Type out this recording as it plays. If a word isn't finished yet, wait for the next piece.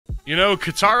You know,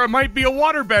 Katara might be a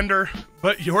waterbender,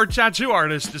 but your tattoo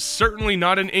artist is certainly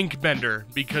not an ink bender,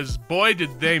 because boy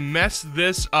did they mess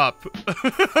this up.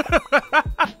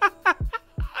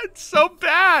 It's so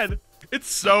bad.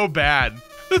 It's so bad.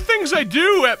 The things I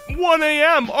do at 1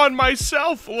 a.m. on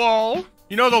myself, lol.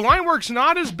 You know, the line work's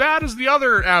not as bad as the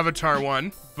other Avatar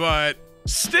one, but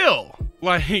still,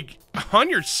 like, on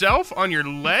yourself, on your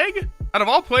leg? Out of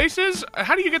all places,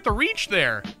 how do you get the reach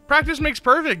there? Practice makes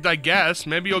perfect, I guess.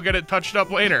 Maybe you'll get it touched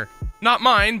up later. Not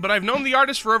mine, but I've known the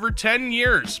artist for over 10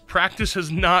 years. Practice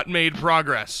has not made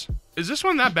progress. Is this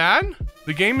one that bad?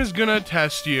 The game is gonna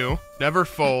test you. Never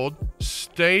fold.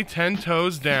 Stay 10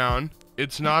 toes down.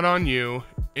 It's not on you.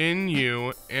 In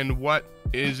you. And what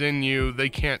is in you, they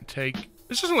can't take.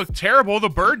 This doesn't look terrible. The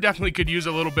bird definitely could use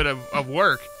a little bit of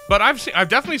work. But I've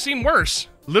definitely seen worse.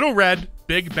 Little red,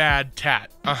 big bad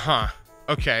tat. Uh-huh.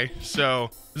 Okay,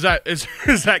 so is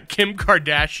that Kim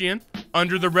Kardashian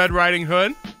under the Red Riding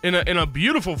Hood in a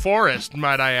beautiful forest,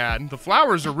 might I add. The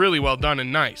flowers are really well done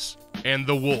and nice. And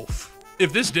the wolf.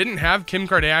 If this didn't have Kim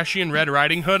Kardashian Red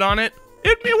Riding Hood on it,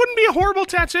 it wouldn't be a horrible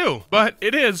tattoo, but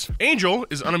it is. Angel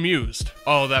is unamused.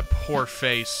 Oh, that poor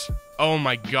face. Oh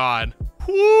my god.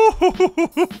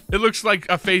 It looks like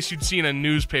a face you'd see in a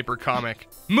newspaper comic.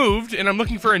 Moved, and I'm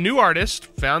looking for a new artist.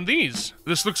 Found these.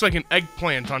 This looks like an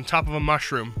eggplant on top of a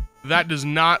mushroom. That does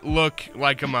not look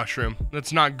like a mushroom.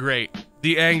 That's not great.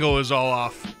 The angle is all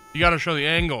off. You gotta show the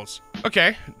angles.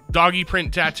 Okay, doggy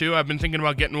print tattoo. I've been thinking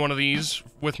about getting one of these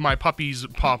with my puppy's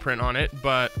paw print on it,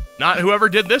 but not whoever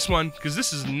did this one, because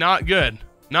this is not good.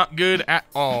 Not good at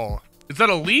all. Is that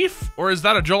a leaf, or is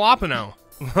that a jalapeno?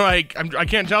 Like, I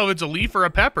can't tell if it's a leaf or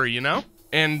a pepper, you know?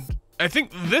 And I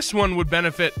think this one would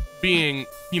benefit being,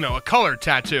 you know, a color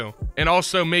tattoo. And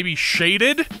also maybe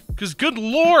shaded? Because good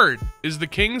lord, is the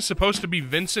king supposed to be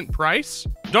Vincent Price?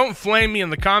 Don't flame me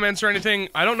in the comments or anything.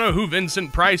 I don't know who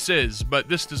Vincent Price is, but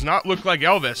this does not look like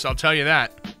Elvis, I'll tell you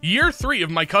that. Year 3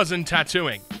 of my cousin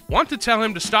tattooing. Want to tell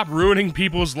him to stop ruining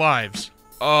people's lives.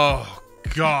 Oh,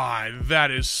 God,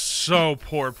 that is so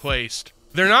poor placed.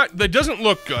 That doesn't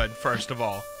look good, first of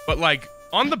all. But, like,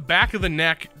 on the back of the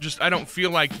neck, I don't feel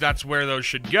like that's where those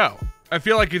should go. I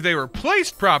feel like if they were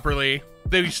placed properly,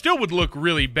 they still would look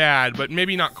really bad, but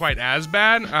maybe not quite as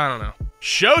bad. I don't know.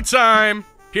 Showtime!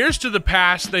 Here's to the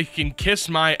past, they can kiss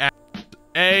my ass.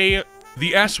 The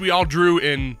S we all drew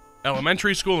in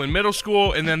elementary school and middle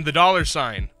school, and then the dollar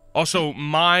sign. Also,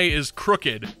 my is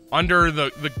crooked under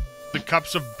the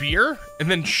cups of beer, and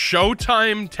then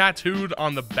Showtime tattooed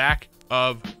on the back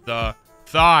of the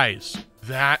thighs.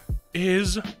 That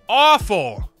is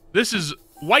awful. This is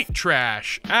white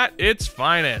trash at its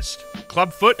finest.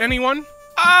 Clubfoot, anyone?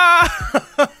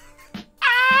 No,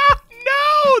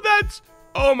 that's,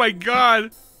 oh my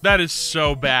god. That is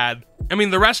so bad. I mean,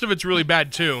 the rest of it's really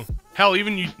bad too. Hell,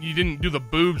 even you didn't do the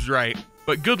boobs right.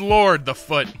 But good lord, the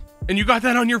foot. And you got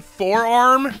that on your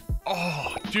forearm?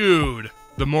 Oh, dude.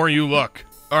 The more you look.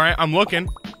 All right, I'm looking.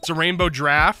 It's a rainbow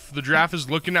giraffe. The giraffe is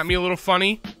looking at me a little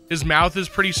funny. His mouth is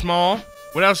pretty small.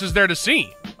 What else is there to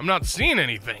see? I'm not seeing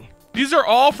anything. These are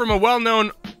all from a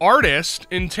well-known artist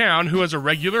in town who has a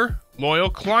regular, loyal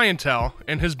clientele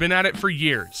and has been at it for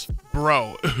years.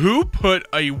 Bro, who put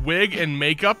a wig and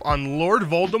makeup on Lord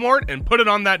Voldemort and put it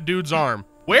on that dude's arm?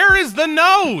 Where is the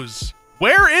nose?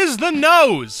 Where is the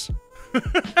nose?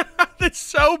 That's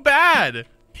so bad.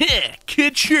 Heh,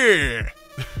 kitchen.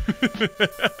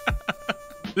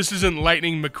 This isn't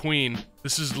Lightning McQueen.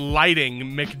 This is Lighting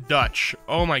McDutch.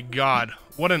 Oh my god.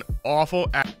 What an awful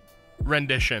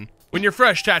rendition. When your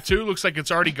fresh tattoo looks like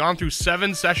it's already gone through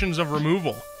 7 sessions of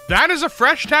removal. That is a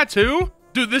fresh tattoo?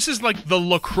 Dude, this is like the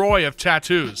LaCroix of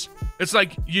tattoos. It's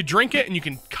like you drink it and you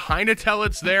can kind of tell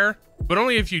it's there, but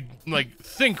only if you like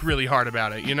think really hard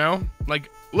about it, you know? Like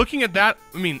looking at that,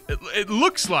 I mean, it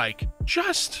looks like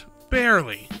just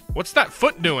barely. What's that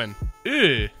foot doing?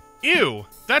 Ew. Ew.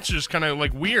 That's just kind of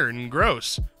like weird and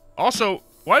gross. Also,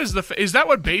 why is is that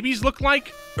what babies look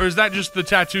like? Or is that just the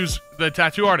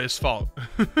tattoo artist's fault?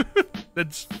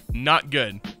 That's not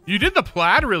good. You did the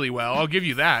plaid really well, I'll give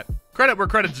you that. Credit where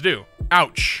credit's due.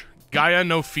 Ouch. Gaia,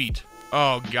 no feet.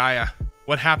 Oh, Gaia.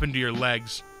 What happened to your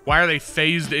legs? Why are they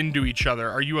phased into each other?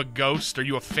 Are you a ghost? Are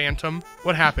you a phantom?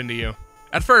 What happened to you?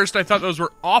 At first, I thought those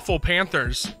were awful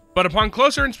panthers, but upon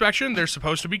closer inspection, they're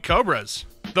supposed to be cobras.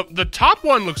 The top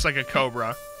one looks like a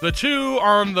cobra. The two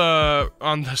on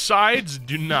the sides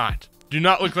do not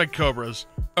look like cobras.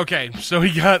 Okay, so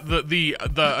we got the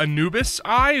Anubis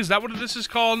eye. Is that what this is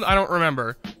called? I don't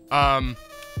remember. And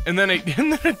then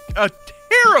a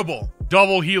terrible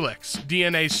double helix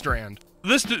DNA strand.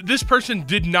 This person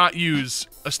did not use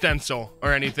a stencil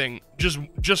or anything.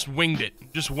 Just winged it.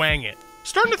 Just wang it.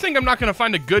 Starting to think I'm not gonna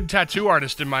find a good tattoo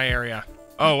artist in my area.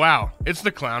 Oh wow, it's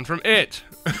the clown from It.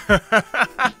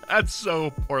 That's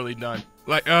so poorly done.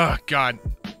 Like, oh god,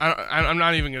 I'm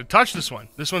not even gonna touch this one.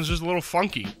 This one's just a little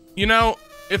funky. You know,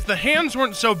 if the hands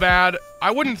weren't so bad,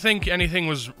 I wouldn't think anything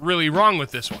was really wrong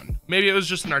with this one. Maybe it was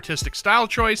just an artistic style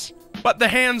choice, but the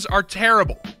hands are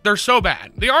terrible. They're so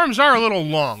bad. The arms are a little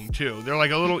long too. They're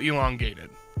like a little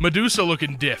elongated. Medusa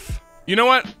looking diff. You know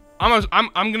what?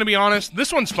 I'm gonna be honest.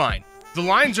 This one's fine. The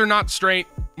lines are not straight,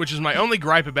 which is my only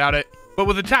gripe about it. But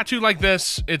with a tattoo like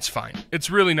this, it's fine. It's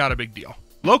really not a big deal.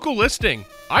 Local listing.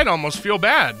 I'd almost feel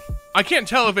bad. I can't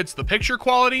tell if it's the picture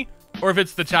quality or if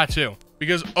it's the tattoo.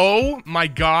 Because, oh my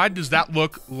god, does that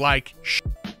look like shit.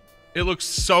 It looks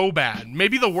so bad.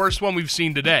 Maybe the worst one we've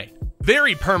seen today.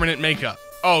 Very permanent makeup.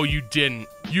 Oh, you didn't.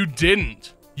 You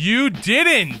didn't. You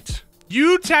didn't.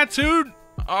 You tattooed.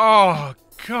 Oh,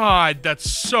 god, that's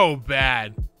so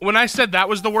bad. When I said that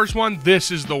was the worst one,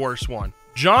 this is the worst one.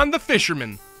 John the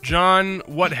Fisherman. John,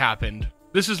 what happened?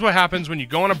 This is what happens when you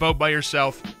go on a boat by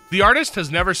yourself. The artist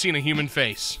has never seen a human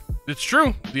face. It's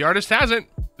true. The artist hasn't.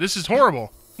 This is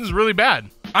horrible. This is really bad.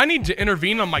 I need to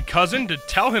intervene on my cousin to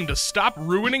tell him to stop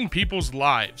ruining people's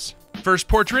lives. First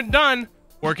portrait done.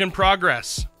 Work in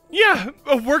progress. Yeah,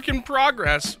 a work in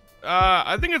progress.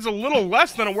 I think it's a little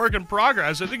less than a work in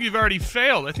progress. I think you've already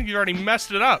failed. I think you've already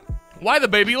messed it up. Why the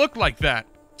baby look like that?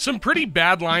 Some pretty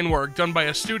bad line work done by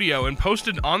a studio and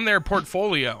posted on their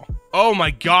portfolio. Oh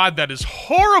my god, that is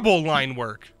horrible line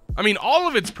work. I mean, all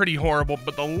of it's pretty horrible,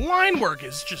 but the line work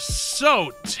is just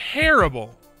so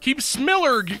terrible. Keep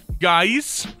smilling,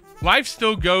 guys. Life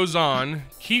still goes on.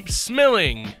 Keep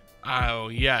smilling. Oh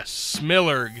yes,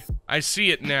 Smillerg. I see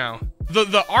it now.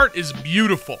 The art is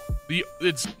beautiful.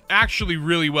 It's actually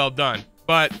really well done.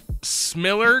 But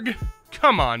Smillerg?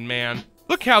 Come on, man.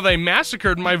 Look how they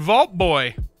massacred my Vault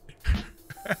Boy.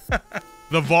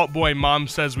 The Vault Boy mom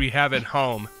says we have it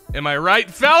home. Am I right,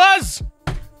 fellas?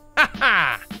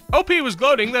 Haha. OP was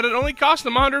gloating that it only cost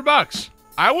him $100.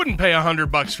 I wouldn't pay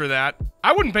 $100 for that.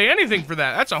 I wouldn't pay anything for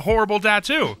that. That's a horrible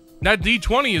tattoo. That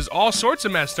D20 is all sorts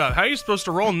of messed up. How are you supposed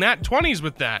to roll nat 20s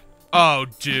with that? Oh,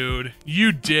 dude.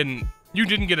 You didn't. You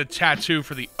didn't get a tattoo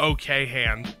for the OK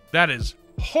hand. That is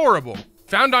horrible.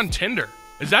 Found on Tinder.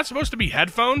 Is that supposed to be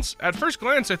headphones? At first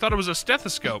glance, I thought it was a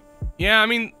stethoscope. Yeah, I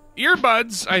mean,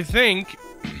 earbuds, I think.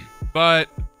 But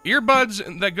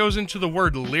earbuds that goes into the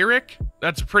word lyric,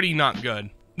 that's pretty not good.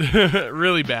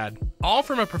 Really bad. All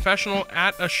from a professional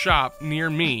at a shop near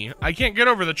me. I can't get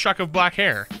over the chuck of black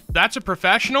hair. That's a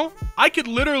professional? I could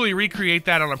literally recreate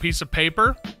that on a piece of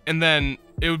paper, and then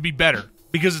it would be better,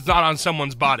 because it's not on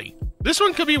someone's body. This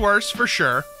one could be worse, for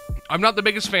sure. I'm not the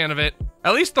biggest fan of it.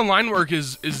 At least the line work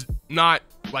is not,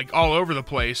 like, all over the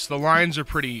place. The lines are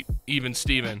pretty even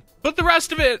Steven. But the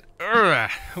rest of it,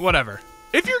 whatever.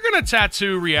 If you're gonna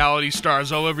tattoo reality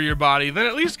stars all over your body, then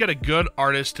at least get a good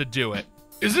artist to do it.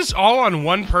 Is this all on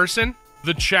one person?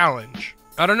 The challenge.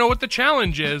 I don't know what the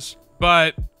challenge is,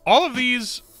 but all of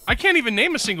these, I can't even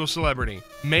name a single celebrity.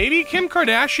 Maybe Kim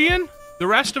Kardashian? The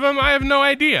rest of them, I have no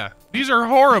idea. These are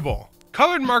horrible.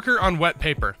 Colored marker on wet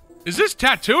paper. Is this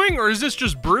tattooing or is this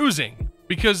just bruising?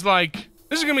 Because, like,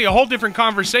 this is gonna be a whole different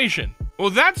conversation.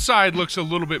 Well, that side looks a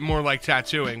little bit more like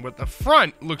tattooing, but the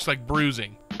front looks like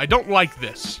bruising. I don't like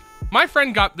this. My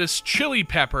friend got this chili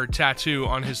pepper tattoo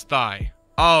on his thigh.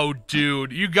 Oh,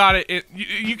 dude, you got it.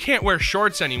 You can't wear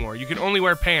shorts anymore. You can only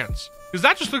wear pants. Because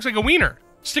that just looks like a wiener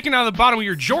sticking out of the bottom of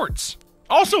your jorts.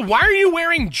 Also, why are you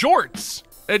wearing jorts?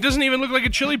 It doesn't even look like a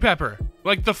chili pepper.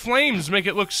 Like, the flames make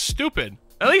it look stupid.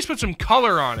 At least put some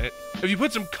color on it. If you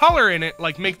put some color in it,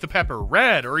 like make the pepper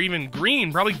red or even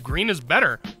green, probably green is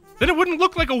better, then it wouldn't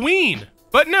look like a ween.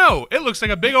 But no, it looks like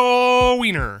a big ol'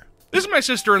 wiener. This is my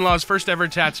sister-in-law's first ever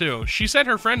tattoo. She said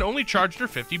her friend only charged her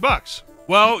 $50.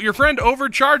 Well, your friend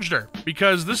overcharged her,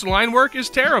 because this line work is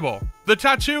terrible. The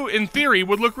tattoo, in theory,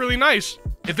 would look really nice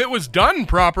if it was done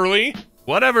properly.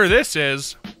 Whatever this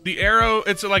is, the arrow,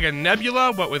 it's like a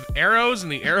nebula, but with arrows,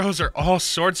 and the arrows are all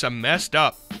sorts of messed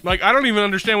up. Like, I don't even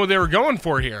understand what they were going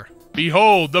for here.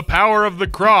 Behold the power of the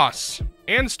cross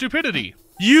and stupidity.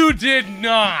 You did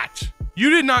not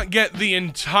get the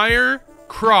entire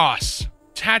cross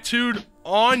tattooed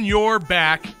on your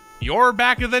back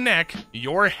of the neck,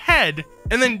 your head,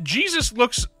 and then Jesus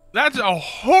looks, that's a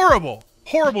horrible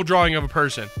drawing of a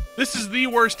person. This is the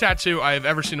worst tattoo I have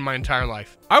ever seen in my entire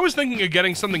life. I was thinking of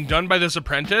getting something done by this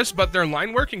apprentice, but their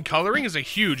line work and coloring is a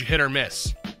huge hit or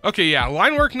miss. Okay, yeah,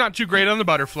 line work not too great on the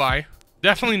butterfly.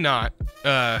 Definitely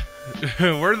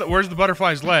where's the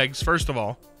butterfly's legs, first of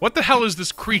all? What the hell is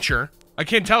this creature? I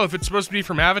can't tell if it's supposed to be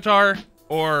from Avatar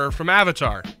or from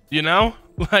Avatar, you know?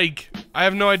 Like, I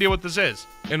have no idea what this is.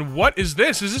 And what is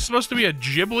this? Is this supposed to be a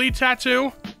Ghibli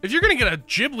tattoo? If you're gonna get a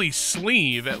Ghibli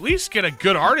sleeve, at least get a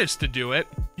good artist to do it.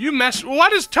 Why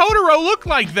does Totoro look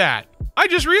like that? I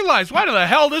just realized, why the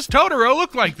hell does Totoro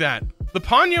look like that? The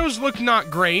Panyos look not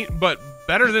great, but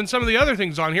better than some of the other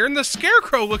things on here, and the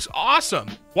Scarecrow looks awesome.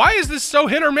 Why is this so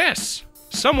hit or miss?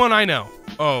 Someone I know.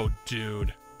 Oh,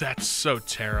 dude, that's so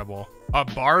terrible. A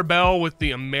barbell with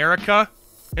the America,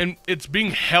 and it's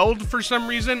being held for some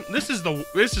reason. This is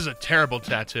a terrible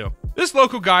tattoo. This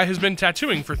local guy has been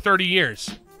tattooing for 30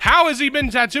 years. How has he been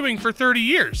tattooing for 30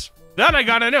 years? That I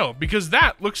gotta know, because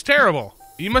that looks terrible.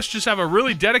 You must just have a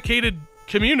really dedicated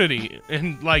community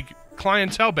and, like,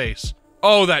 clientele base.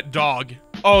 Oh, that dog.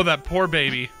 Oh, that poor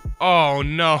baby. Oh,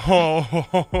 no.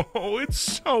 It's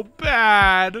so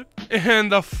bad. And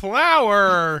the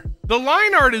flower. The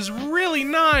line art is really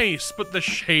nice, but the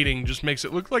shading just makes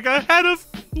it look like a head of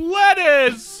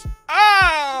lettuce.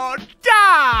 Oh,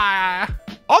 die.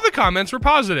 All the comments were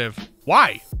positive.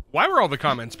 Why? Why were all the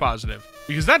comments positive?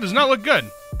 Because that does not look good.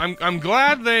 I'm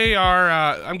glad they are,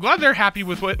 I'm glad they're happy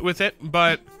with it,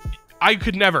 but I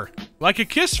could never. Like a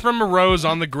kiss from a rose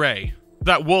on the gray.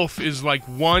 That wolf is like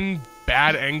one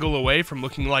bad angle away from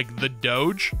looking like the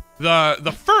Doge.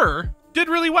 The fur did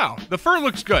really well. The fur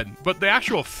looks good, but the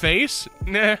actual face,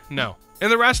 nah, no.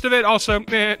 And the rest of it also,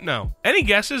 nah, no. Any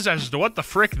guesses as to what the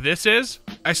frick this is?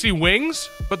 I see wings,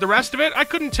 but the rest of it, I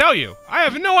couldn't tell you. I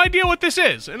have no idea what this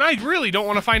is, and I really don't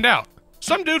want to find out.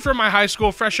 Some dude from my high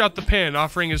school fresh out the pen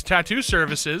offering his tattoo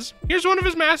services. Here's one of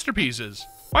his masterpieces.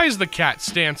 Why is the cat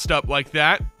stanced up like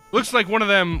that? Looks like one of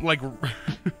them, like...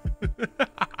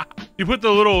 You put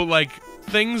the little, like,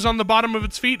 things on the bottom of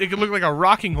its feet, it could look like a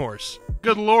rocking horse.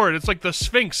 Good lord, it's like the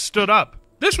Sphinx stood up.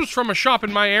 This was from a shop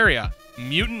in my area.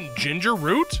 Mutant ginger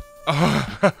root?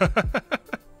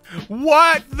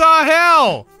 What the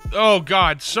hell? Oh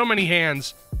god, so many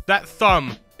hands. That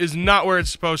thumb is not where it's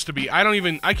supposed to be. I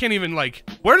can't even, like,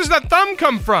 where does that thumb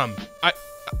come from?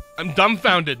 I'm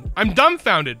dumbfounded. I'm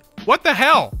dumbfounded. What the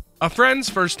hell? A friend's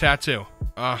first tattoo.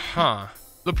 Uh-huh.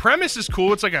 The premise is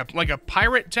cool. It's like a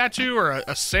pirate tattoo or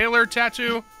a sailor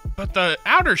tattoo, but the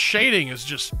outer shading is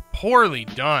just poorly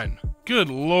done. Good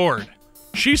lord.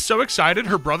 She's so excited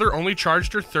her brother only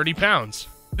charged her 30 pounds.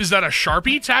 Is that a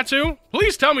Sharpie tattoo?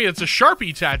 Please tell me it's a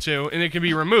Sharpie tattoo and it can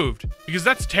be removed, because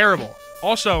that's terrible.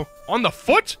 Also, on the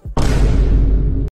foot,